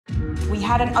We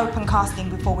had an open casting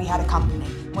before we had a company.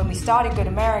 When we started Good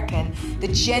American, the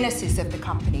genesis of the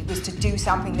company was to do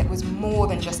something that was more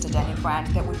than just a denim brand,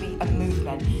 that would be a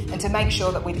movement, and to make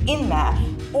sure that within that,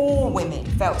 all women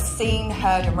felt seen,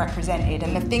 heard, and represented.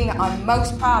 And the thing that I'm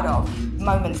most proud of,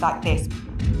 moments like this.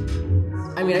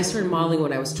 I mean, I started modeling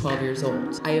when I was 12 years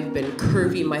old. I have been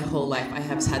curvy my whole life. I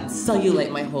have had cellulite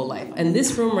my whole life. And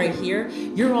this room right here,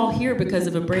 you're all here because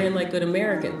of a brand like Good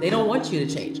American. They don't want you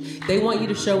to change. They want you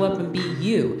to show up and be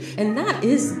you. And that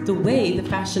is the way the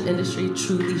fashion industry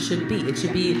truly should be. It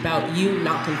should be about you,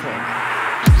 not conforming.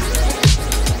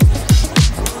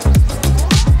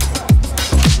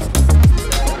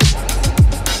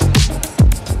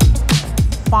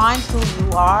 Find who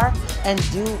you are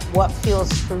and do what feels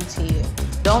true to you.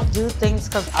 Don't do things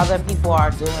because other people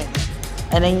are doing it.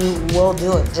 And then you will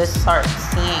do it. Just start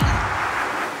seeing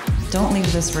it. Don't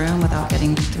leave this room without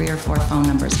getting 3 or 4 phone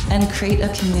numbers, and create a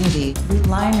community.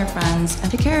 Rely on your friends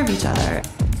and take care of each other.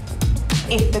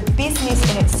 If the business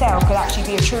in itself could actually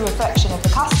be a true reflection of the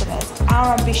customers,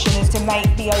 our ambition is to make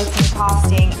the open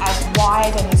casting as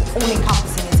wide and as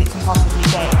all-encompassing